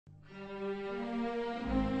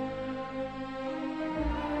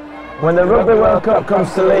When the Rugby World Cup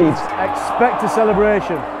comes to Leeds, expect a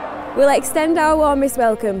celebration. We'll extend our warmest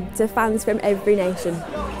welcome to fans from every nation.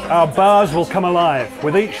 Our bars will come alive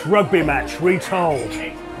with each rugby match retold.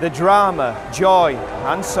 The drama, joy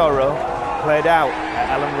and sorrow played out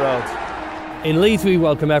at Ellen Road. In Leeds we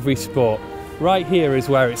welcome every sport. Right here is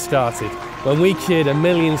where it started, when we cheered 1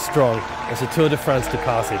 million strong as the Tour de France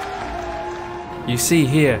departed. You see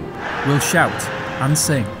here, we'll shout and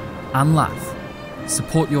sing and laugh.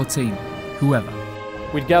 Support your team, whoever.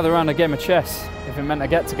 We'd gather around a game of chess if it meant a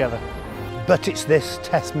get together. But it's this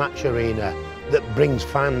test match arena that brings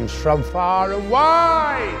fans from far and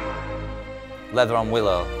wide. Leather on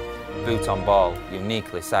willow, boot on ball,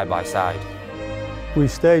 uniquely side by side. We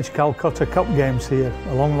staged Calcutta Cup games here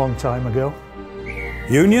a long time ago.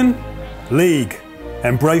 Union, League,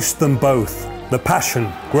 embraced them both. The passion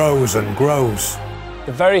grows and grows.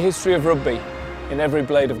 The very history of rugby in every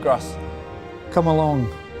blade of grass. Come along,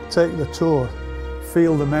 take the tour,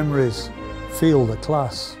 feel the memories, feel the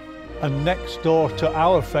class. And next door to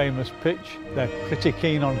our famous pitch, they're pretty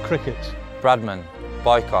keen on cricket. Bradman,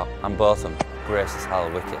 Boycott and Botham grace as hell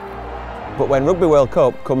wicket. but when Rugby World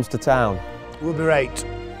Cup comes to town, we'll be right.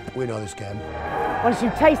 We know this game. Once you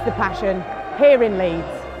taste the passion, here in Leeds,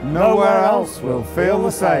 nowhere else will feel the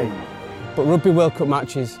same. But Rugby World Cup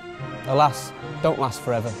matches, alas, don't last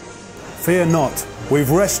forever. Fear not,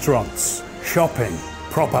 we've restaurants, shopping,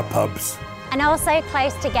 proper pubs. And also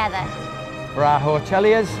close together. For our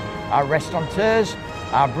hoteliers, our restaurateurs,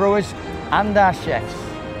 our brewers and our chefs.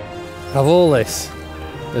 Have all this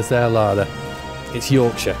as their larder. It's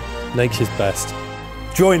Yorkshire, nature's best.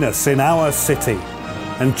 Join us in our city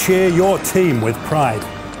and cheer your team with pride.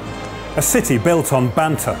 A city built on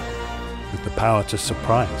banter with the power to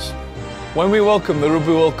surprise. When we welcome the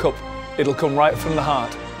Rugby World Cup, it'll come right from the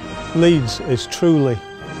heart. Leeds is truly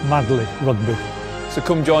madly rugby. So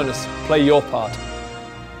come join us, play your part.